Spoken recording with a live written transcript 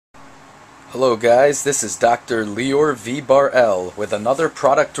Hello guys, this is Dr. Lior V with another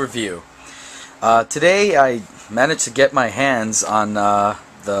product review. Today I managed to get my hands on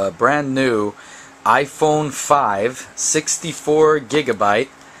the brand new iPhone 5 64GB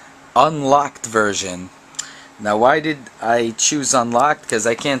unlocked version. Now why did I choose unlocked? Because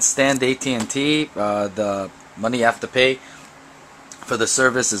I can't stand AT&T. The money you have to pay for the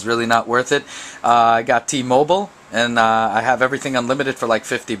service is really not worth it. I got T-Mobile, and I have everything unlimited for like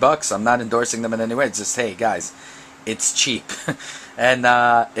 $50. I'm not endorsing them in any way. It's just, hey guys, it's cheap and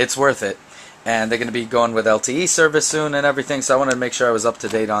it's worth it. And they're going to be going with LTE service soon and everything, so I wanted to make sure I was up to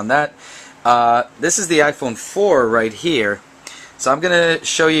date on that. This is the iPhone 4 right here. So I'm going to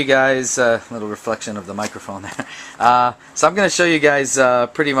show you guys a little reflection of the microphone there. So I'm going to show you guys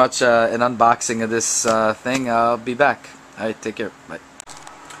pretty much an unboxing of this thing. I'll be back. Alright, take care. Bye.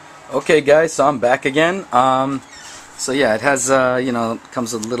 Okay guys, so I'm back again. So yeah, it has,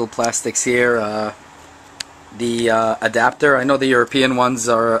 comes with little plastics here. The adapter, I know the European ones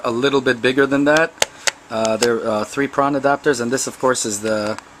are a little bit bigger than that. They're 3-prong adapters, and this of course is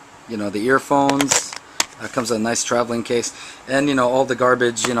the, the earphones. Comes with a nice traveling case, and all the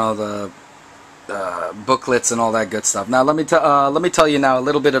garbage, the booklets and all that good stuff. Now let me tell you now a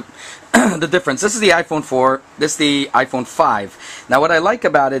little bit of the difference. This is the iPhone 4. This is the iPhone 5. Now what I like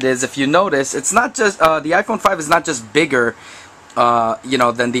about it is, if you notice, it's not just the iPhone 5 is not just bigger,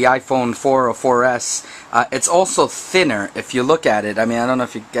 than the iPhone 4 or 4S. It's also thinner. If you look at it, I mean, I don't know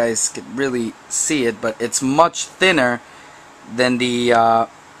if you guys can really see it, but it's much thinner than the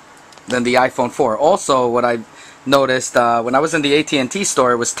iPhone 4. Also, what I noticed when I was in the AT&T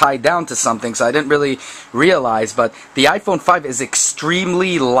store, it was tied down to something, so I didn't really realize, but the iPhone 5 is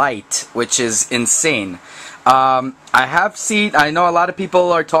extremely light, which is insane. I know a lot of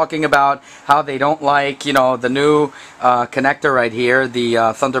people are talking about how they don't like, the new connector right here,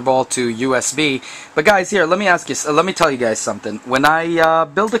 the Thunderbolt to USB. But guys, here, let me tell you guys something. When I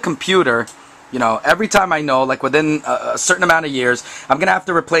build a computer, every time I know, like within a certain amount of years, I'm going to have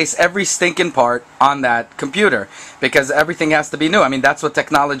to replace every stinking part on that computer, because everything has to be new. I mean, that's what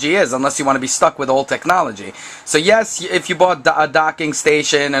technology is, unless you want to be stuck with old technology. So yes, if you bought a docking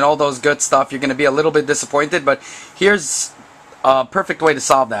station and all those good stuff, you're going to be a little bit disappointed, but here's a perfect way to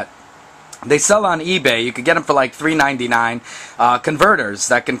solve that. They sell on eBay. You could get them for like $3.99, converters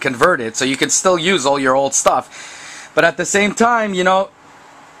that can convert it, so you can still use all your old stuff. But at the same time,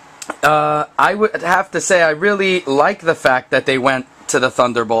 I would have to say I really like the fact that they went to the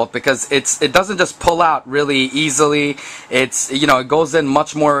Thunderbolt, because it doesn't just pull out really easily. It's it goes in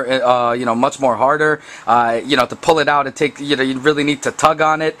much more much more harder. To pull it out, you really need to tug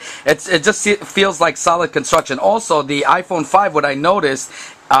on it. It just feels like solid construction. Also, the iPhone 5, what I noticed,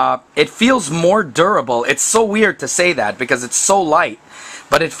 it feels more durable. It's so weird to say that because it's so light,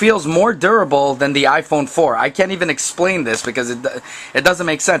 but it feels more durable than the iPhone 4. I can't even explain this because it doesn't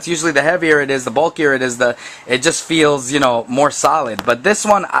make sense. Usually the heavier it is, the bulkier it is, it just feels, more solid. But this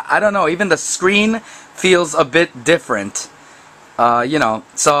one, I don't know, even the screen feels a bit different.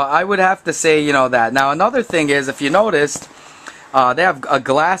 So I would have to say, that. Now another thing is, if you noticed, they have a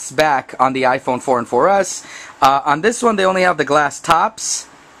glass back on the iPhone 4 and 4S. On this one, they only have the glass tops.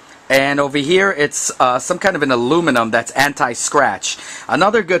 And over here, it's some kind of an aluminum that's anti-scratch.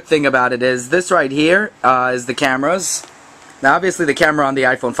 Another good thing about it is this right here is the cameras. Now, obviously, the camera on the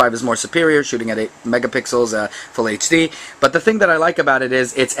iPhone 5 is more superior, shooting at 8 megapixels, full HD. But the thing that I like about it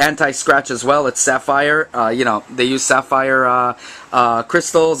is it's anti-scratch as well. It's sapphire. They use sapphire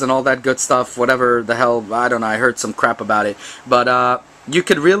crystals and all that good stuff. Whatever the hell, I don't know. I heard some crap about it. But you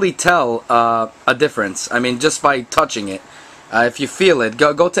could really tell a difference. I mean, just by touching it. If you feel it,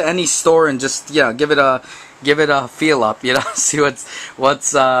 go to any store and just give it a feel up, see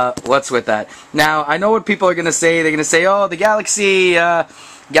what's with that. Now I know what people are gonna say. They're gonna say, oh, the Galaxy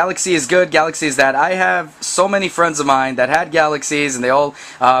is good, Galaxy is that. I have so many friends of mine that had Galaxies, and they all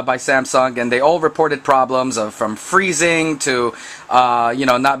by Samsung, and they all reported problems from freezing to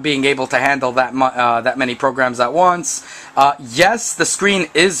not being able to handle that many programs at once. Yes, the screen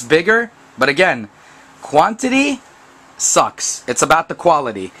is bigger, but again, quantity sucks. It's about the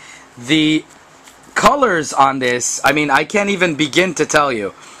quality. The colors on this, I mean, I can't even begin to tell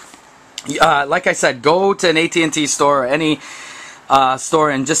you. Like I said, go to an AT&T store or any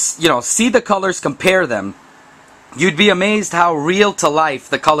store and just see the colors, compare them. You'd be amazed how real to life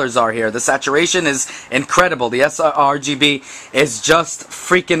the colors are here. The saturation is incredible. The sRGB is just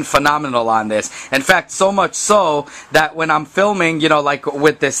freaking phenomenal on this. In fact, so much so that when I'm filming, you know, like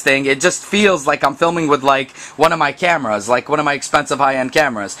with this thing, it just feels like I'm filming with like one of my cameras, like one of my expensive high-end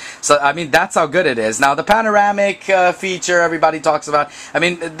cameras. So, I mean, that's how good it is. Now, the panoramic feature everybody talks about, I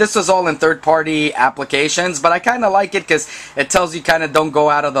mean, this was all in third-party applications, but I kind of like it because it tells you kind of don't go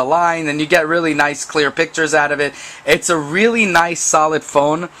out of the line, and you get really nice, clear pictures out of it. It's a really nice, solid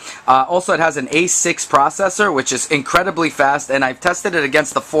phone. Also, it has an A6 processor, which is incredibly fast, and I've tested it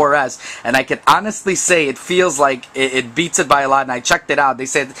against the 4S, and I can honestly say it feels like it beats it by a lot, and I checked it out. They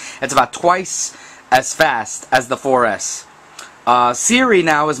said it's about twice as fast as the 4S. Siri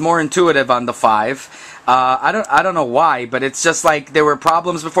now is more intuitive on the 5. I don't know why, but it's just like there were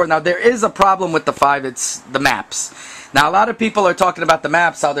problems before. Now, there is a problem with the 5, it's the maps. Now, a lot of people are talking about the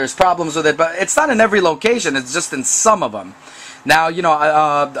maps, how there's problems with it, but it's not in every location, it's just in some of them. Now, you know,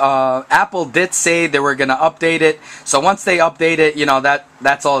 Apple did say they were going to update it, so once they update it, you know,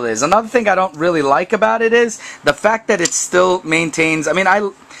 that's all it is. Another thing I don't really like about it is the fact that it still maintains, I mean,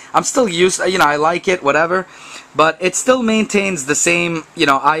 I'm still used, you know, I like it, whatever, but it still maintains the same, you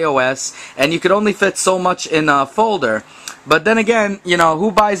know, iOS, and you could only fit so much in a folder. But then again, you know, who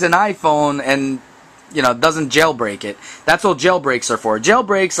buys an iPhone and, you know, doesn't jailbreak it? That's what jailbreaks are for.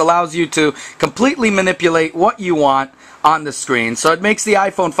 Jailbreaks allows you to completely manipulate what you want on the screen. So it makes the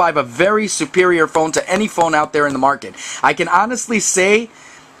iPhone 5 a very superior phone to any phone out there in the market. I can honestly say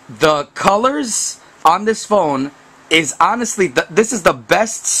the colors on this phone is honestly, this is the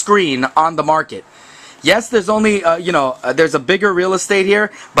best screen on the market. Yes, there's only, you know, there's a bigger real estate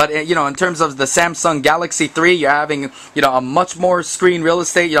here, but, you know, in terms of the Samsung Galaxy 3, you're having, you know, a much more screen real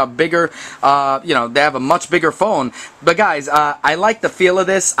estate, you know, bigger, you know, they have a much bigger phone. But guys, I like the feel of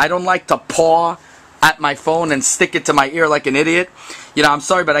this. I don't like to paw at my phone and stick it to my ear like an idiot. You know, I'm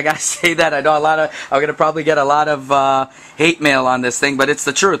sorry, but I gotta say that. I know I'm gonna probably get a lot of hate mail on this thing, but it's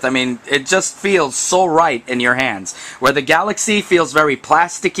the truth. I mean, it just feels so right in your hands. Where the Galaxy feels very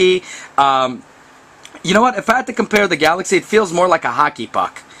plasticky. You know what? If I had to compare the Galaxy, it feels more like a hockey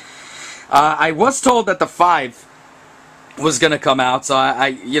puck. I was told that the 5 was going to come out, so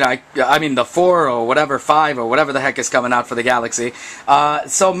I mean the 4 or whatever, 5 or whatever the heck is coming out for the Galaxy.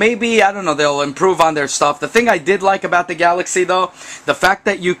 So maybe, I don't know, they'll improve on their stuff. The thing I did like about the Galaxy, though, the fact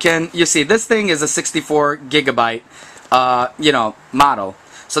that you see, this thing is a 64 gigabyte, you know, model.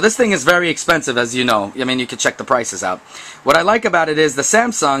 So this thing is very expensive, as you know. I mean, you can check the prices out. What I like about it is the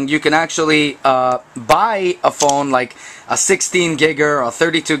Samsung, you can actually buy a phone like a 16 gigger or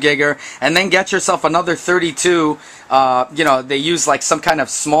 32 gigger, and then get yourself another 32. You know, they use like some kind of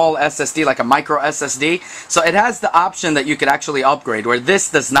small SSD, like a micro SSD. So it has the option that you could actually upgrade, where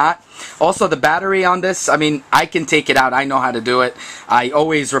this does not. Also, the battery on this, I mean, I can take it out. I know how to do it. I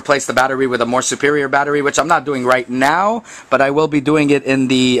always replace the battery with a more superior battery, which I'm not doing right now, but I will be doing it in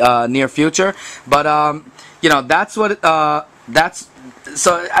the near future. But, you know, that's what,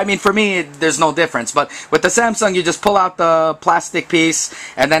 so, I mean, for me, there's no difference. But with the Samsung, you just pull out the plastic piece,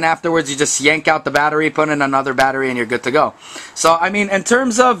 and then afterwards you just yank out the battery, put in another battery, and you're good to go. So, I mean, in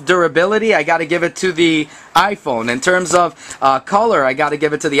terms of durability, I got to give it to the iPhone. In terms of color, I got to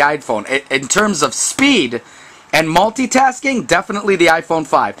give it to the iPhone. In terms of speed and multitasking, definitely the iPhone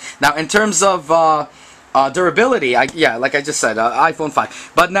 5. Now, in terms of durability, yeah, like I just said, iPhone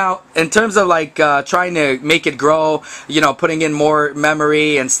 5. But now, in terms of like trying to make it grow, you know, putting in more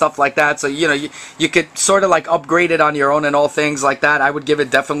memory and stuff like that, so you know, you could sort of like upgrade it on your own and all things like that. I would give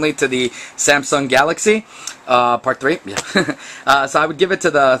it definitely to the Samsung Galaxy Part 3. Yeah. So I would give it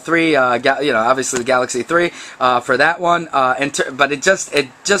to the 3. You know, obviously the Galaxy 3 for that one. But it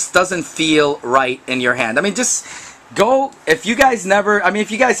just doesn't feel right in your hand. I mean, just go, if you guys never, I mean, if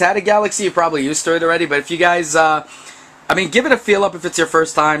you guys had a Galaxy, you're probably used to it already, but if you guys, I mean, give it a feel up if it's your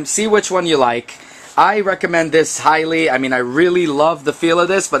first time, see which one you like. I recommend this highly. I mean, I really love the feel of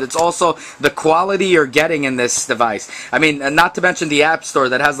this, but it's also the quality you're getting in this device. I mean, not to mention the App Store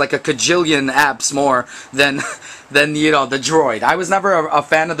that has like a cajillion apps more than, you know, the Droid. I was never a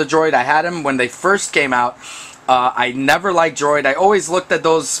fan of the Droid. I had him when they first came out. I never liked Droid. I always looked at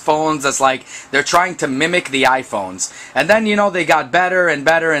those phones as like they're trying to mimic the iPhones. And then, you know, they got better and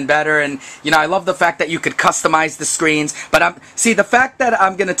better and better. And, you know, I love the fact that you could customize the screens. But see, the fact that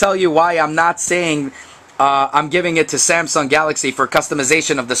I'm going to tell you why I'm not saying I'm giving it to Samsung Galaxy for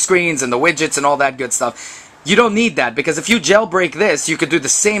customization of the screens and the widgets and all that good stuff. You don't need that, because if you jailbreak this, you could do the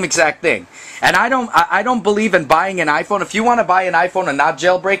same exact thing. And I don't believe in buying an iPhone. If you want to buy an iPhone and not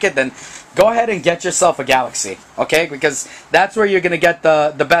jailbreak it, then go ahead and get yourself a Galaxy, okay? Because that's where you're going to get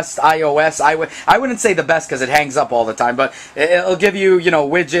the best iOS. I wouldn't say the best because it hangs up all the time, but it'll give you, you know,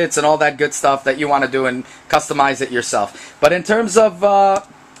 widgets and all that good stuff that you want to do and customize it yourself. But in terms of,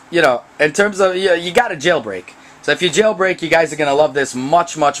 you know, in terms of, you got to jailbreak. So if you jailbreak, you guys are going to love this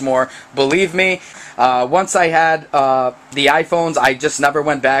much, much more. Believe me, once I had the iPhones, I just never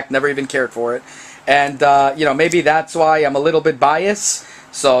went back, never even cared for it. And, you know, maybe that's why I'm a little bit biased.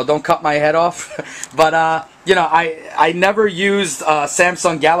 So don't cut my head off. But, you know, I never used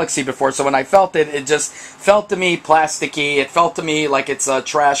Samsung Galaxy before. So when I felt it, it just felt to me plasticky. It felt to me like it's a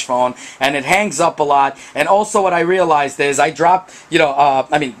trash phone. And it hangs up a lot. And also what I realized is I dropped, you know,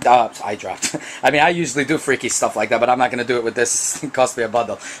 I dropped. I mean, I usually do freaky stuff like that. But I'm not going to do it with this. It cost me a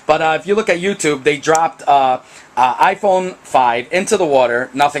bundle. But if you look at YouTube, they dropped iPhone 5 into the water.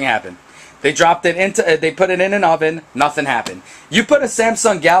 Nothing happened. They dropped it into, they put it in an oven, nothing happened. You put a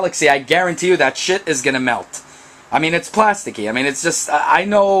Samsung Galaxy, I guarantee you that shit is going to melt. I mean, it's plasticky. I mean, it's just, I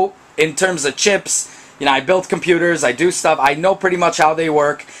know in terms of chips, you know, I build computers, I do stuff, I know pretty much how they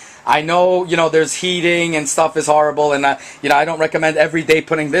work. I know, you know, there's heating and stuff is horrible, and, you know, I don't recommend every day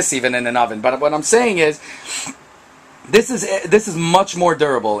putting this even in an oven. But what I'm saying is, this is much more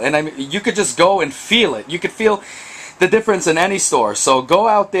durable, and I mean, you could just go and feel it. You could feel the difference in any store. So go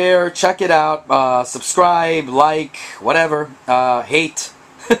out there, check it out, subscribe, like, whatever, hate,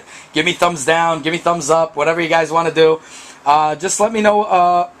 give me thumbs down, give me thumbs up, whatever you guys want to do. Just let me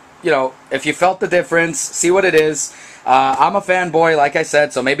know, you know, if you felt the difference, see what it is. I'm a fanboy, like I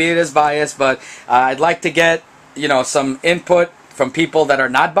said, so maybe it is biased, but I'd like to get, you know, some input from people that are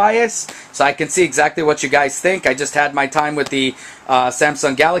not biased, so I can see exactly what you guys think. I just had my time with the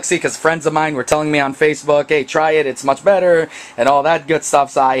Samsung Galaxy because friends of mine were telling me on Facebook, hey, try it, it's much better, and all that good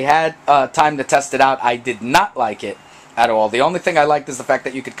stuff, so I had time to test it out. I did not like it at all. The only thing I liked is the fact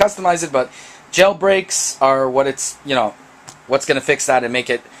that you could customize it, but jailbreaks are what it's, you know, what's going to fix that and make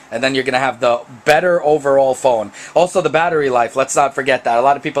it, and then you're going to have the better overall phone. Also, the battery life, let's not forget that. A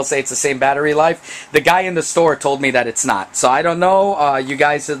lot of people say it's the same battery life. The guy in the store told me that it's not. So I don't know. You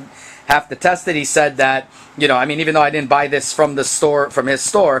guys have to test it. He said that, you know, I mean, even though I didn't buy this from the store, from his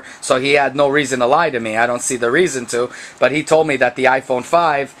store, so he had no reason to lie to me. I don't see the reason to. But he told me that the iPhone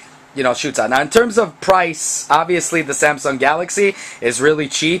 5, you know, shoots out. Now, in terms of price, obviously the Samsung Galaxy is really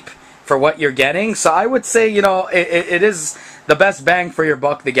cheap for what you're getting. So I would say, you know, it is the best bang for your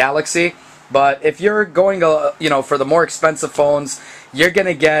buck, the Galaxy. But if you're going, you know, for the more expensive phones, you're going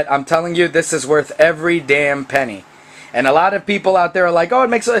to get, I'm telling you, this is worth every damn penny. And a lot of people out there are like, oh,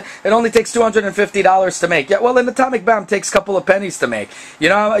 it only takes $250 to make. Yeah, well, an atomic bomb takes a couple of pennies to make. You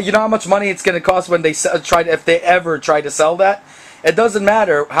know how much money it's going to cost when they if they ever try to sell that? It doesn't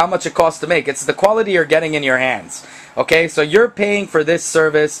matter how much it costs to make. It's the quality you're getting in your hands. Okay, so you're paying for this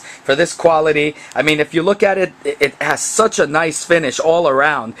service, for this quality. I mean, if you look at it, it has such a nice finish all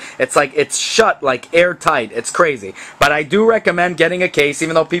around. It's like it's shut, like airtight. It's crazy. But I do recommend getting a case,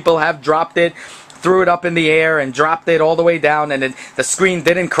 even though people have dropped it, threw it up in the air and dropped it all the way down, and the screen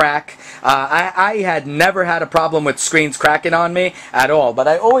didn't crack. I had never had a problem with screens cracking on me at all, but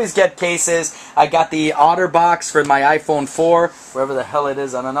I always get cases. I got the OtterBox for my iPhone 4, wherever the hell it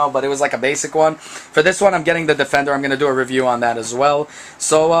is, I don't know, but it was like a basic one. For this one, I'm getting the Defender. I'm going to do a review on that as well.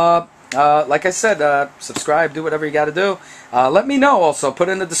 So, like I said, subscribe, do whatever you got to do. Let me know also, put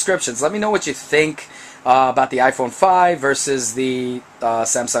in the descriptions. Let me know what you think about the iPhone 5 versus the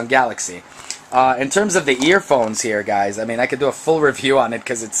Samsung Galaxy. In terms of the earphones here, guys, I mean, I could do a full review on it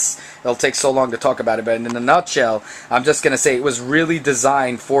because it'll take so long to talk about it, but in a nutshell, I'm just going to say it was really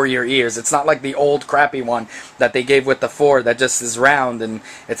designed for your ears. It's not like the old crappy one that they gave with the 4 that just is round and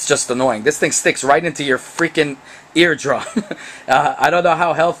it's just annoying. This thing sticks right into your freaking eardrum. I don't know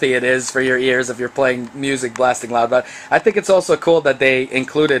how healthy it is for your ears if you're playing music blasting loud, but I think it's also cool that they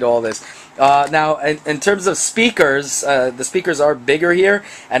included all this. Now, in terms of speakers, the speakers are bigger here,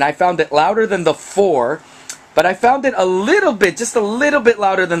 and I found it louder than the 4, but I found it a little bit, just a little bit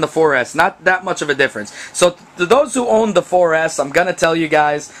louder than the 4S, not that much of a difference. So to those who own the 4S, I'm going to tell you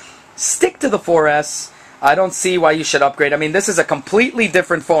guys, stick to the 4S. I don't see why you should upgrade. I mean, this is a completely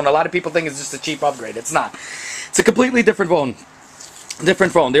different phone. A lot of people think it's just a cheap upgrade. It's not. It's a completely different phone.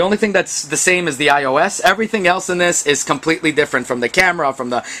 The only thing that's the same is the iOS. Everything else in this is completely different, from the camera, from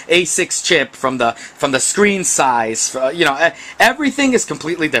the A6 chip, from the screen size. You know, everything is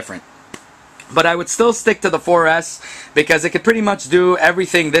completely different. But I would still stick to the 4S because it could pretty much do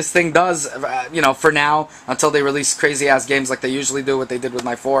everything this thing does, you know, for now, until they release crazy-ass games like they usually do, what they did with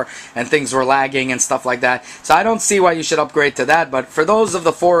my 4, and things were lagging and stuff like that. So I don't see why you should upgrade to that, but for those of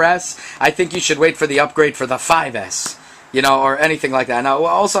the 4S, I think you should wait for the upgrade for the 5S, you know, or anything like that. Now,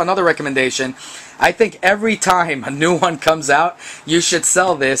 also another recommendation, I think every time a new one comes out, you should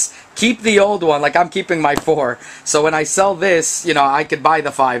sell this. Keep the old one, like I'm keeping my 4. So when I sell this, you know, I could buy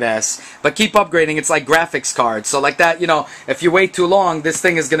the 5S. But keep upgrading. It's like graphics cards. So like that, you know, if you wait too long, this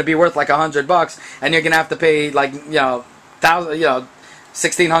thing is going to be worth like $100, and you're going to have to pay like, you know,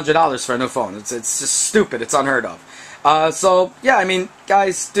 $1,600 for a new phone. It's just stupid. It's unheard of. So yeah, I mean,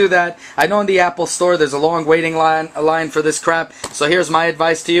 guys, do that. I know in the Apple Store there's a long waiting line for this crap. So here's my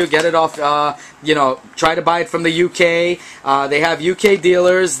advice to you: get it off. You know, try to buy it from the UK. They have UK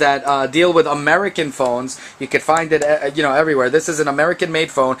dealers that deal with American phones. You could find it, you know, everywhere. This is an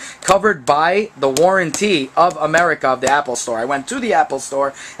American-made phone covered by the warranty of America of the Apple Store. I went to the Apple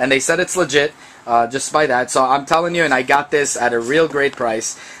Store and they said it's legit. Just by that. So I'm telling you, and I got this at a real great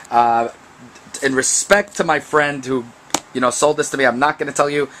price. In respect to my friend who, you know, sold this to me, I'm not going to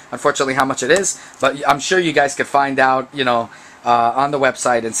tell you, unfortunately, how much it is, but I'm sure you guys could find out, you know, on the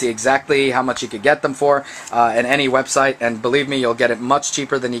website and see exactly how much you could get them for in any website, and believe me, you'll get it much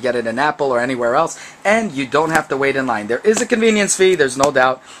cheaper than you get it in Apple or anywhere else, and you don't have to wait in line. There is a convenience fee, there's no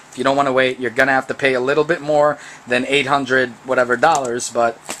doubt. If you don't want to wait, you're going to have to pay a little bit more than $800 whatever dollars,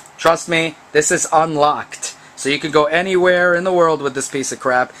 but trust me, this is unlocked. So you can go anywhere in the world with this piece of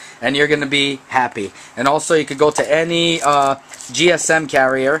crap, and you're going to be happy. And also, you could go to any GSM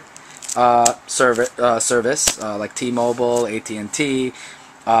carrier service like T-Mobile, AT&T.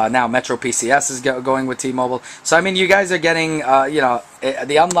 Now Metro PCS is going with T-Mobile. So I mean, you guys are getting, you know,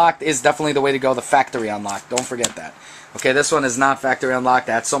 the unlocked is definitely the way to go. The factory unlocked. Don't forget that. Okay, this one is not factory unlocked.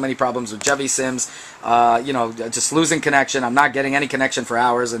 I had so many problems with Chevy Sims, you know, just losing connection. I'm not getting any connection for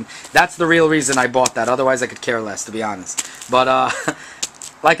hours, and that's the real reason I bought that. Otherwise, I could care less, to be honest. But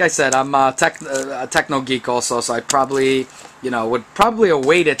like I said, I'm a techno geek also, so I probably, you know, would probably have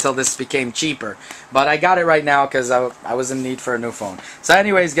waited till this became cheaper. But I got it right now because I was in need for a new phone. So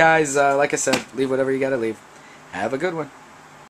anyways, guys, like I said, leave whatever you got to leave. Have a good one.